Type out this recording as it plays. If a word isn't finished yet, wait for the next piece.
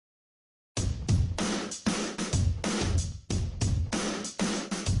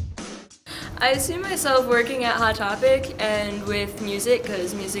I see myself working at Hot Topic and with music,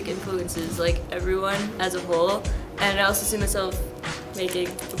 because music influences like everyone as a whole. And I also see myself making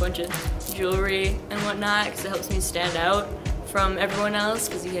a bunch of jewelry and whatnot, because it helps me stand out from everyone else,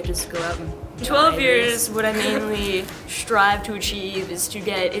 because you can't just go out and 12 years, what I mainly strive to achieve is to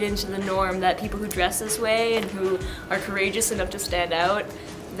get it into the norm that people who dress this way and who are courageous enough to stand out,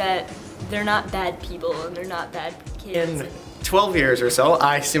 that they're not bad people and they're not bad kids. In 12 years or so,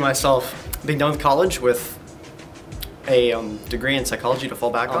 I see myself being done with college with a degree in psychology to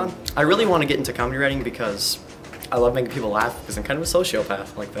fall back on. I really want to get into comedy writing because I love making people laugh, because I'm kind of a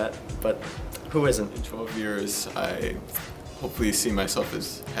sociopath like that, but who isn't? In 12 years, I hopefully see myself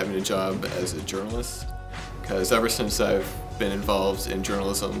as having a job as a journalist, because ever since I've been involved in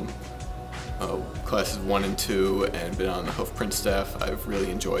journalism, classes 1 and 2, and been on the Hoof print staff, I've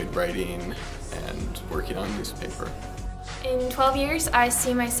really enjoyed writing and working on newspaper. In 12 years, I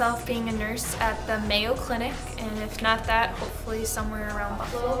see myself being a nurse at the Mayo Clinic, and if not that, hopefully somewhere around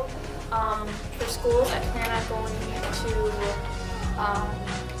Buffalo. For schools, I plan on going to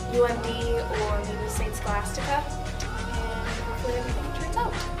UMD or maybe St. Scholastica, and hopefully everything turns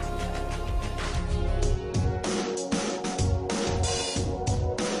out.